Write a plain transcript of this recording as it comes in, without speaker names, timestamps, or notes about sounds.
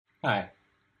Hi,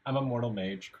 I'm Immortal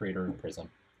Mage, creator of Prism.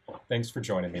 Thanks for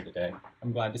joining me today.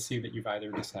 I'm glad to see that you've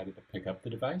either decided to pick up the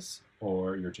device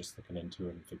or you're just looking into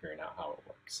it and figuring out how it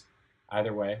works.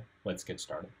 Either way, let's get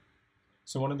started.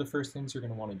 So one of the first things you're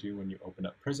going to want to do when you open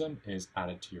up Prism is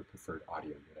add it to your preferred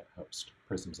audio unit host.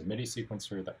 Prism's a MIDI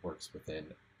sequencer that works within,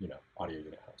 audio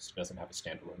unit host. It doesn't have a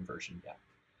standalone version yet.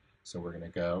 So we're going to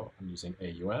go, I'm using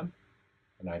AUM,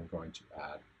 and I'm going to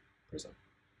add Prism.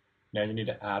 Now you need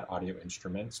to add audio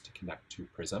instruments to connect to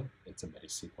Prism. It's a MIDI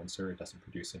sequencer. It doesn't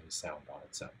produce any sound on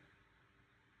its own.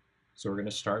 So we're going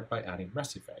to start by adding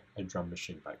Recife, a drum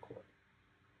machine by chord.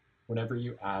 Whenever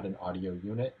you add an audio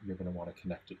unit, you're going to want to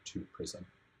connect it to Prism.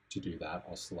 To do that,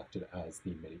 I'll select it as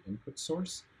the MIDI input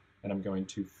source, and I'm going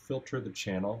to filter the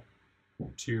channel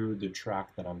to the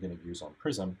track that I'm going to use on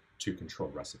Prism to control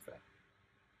Recife.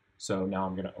 So now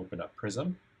I'm going to open up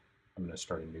Prism. I'm going to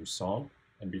start a new song.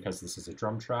 And because this is a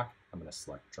drum track, I'm going to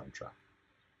select drum track.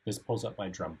 This pulls up my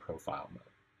drum profile mode.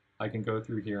 I can go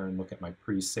through here and look at my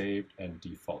pre-saved and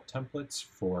default templates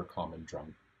for common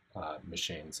drum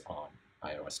machines on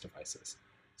iOS devices.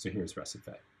 So here's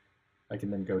Recife. I can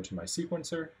then go to my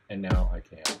sequencer, and now I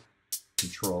can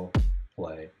control,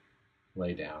 play,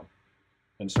 lay down,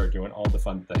 and start doing all the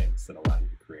fun things that allow you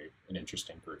to create an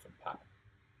interesting groove and pattern.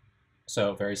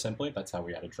 So very simply, that's how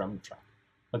we add a drum track.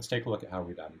 Let's take a look at how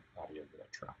we've added an audio unit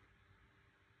track.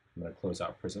 I'm going to close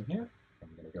out Prism here. I'm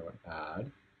going to go and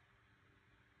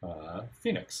add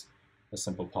Phoenix, a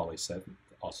simple polysynth,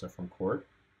 also from chord.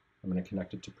 I'm going to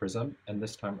connect it to Prism, and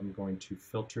this time I'm going to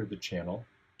filter the channel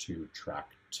to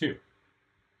track 2,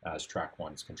 as track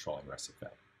 1 is controlling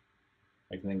Recife.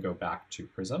 I can then go back to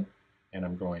Prism, and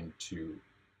I'm going to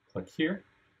click here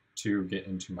to get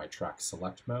into my track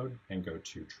select mode and go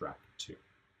to track 2.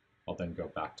 I'll then go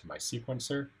back to my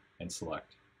sequencer and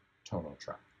select tonal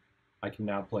track. I can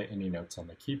now play any notes on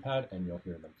the keypad, and you'll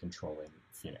hear them controlling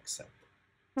Phoenix synth.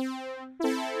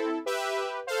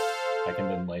 I can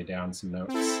then lay down some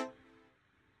notes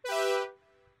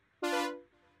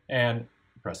and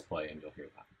press play, and you'll hear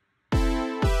that.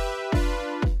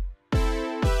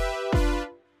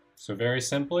 So very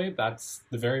simply, that's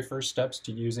the very first steps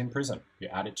to using Prism. You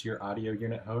add it to your audio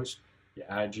unit host, you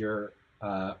add your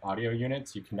audio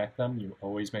units, you connect them, you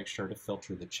always make sure to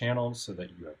filter the channels so that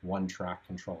you have one track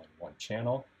controlling one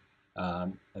channel,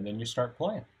 and then you start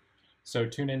playing. So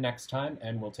tune in next time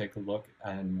and we'll take a look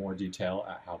in more detail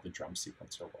at how the drum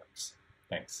sequencer works.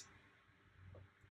 Thanks.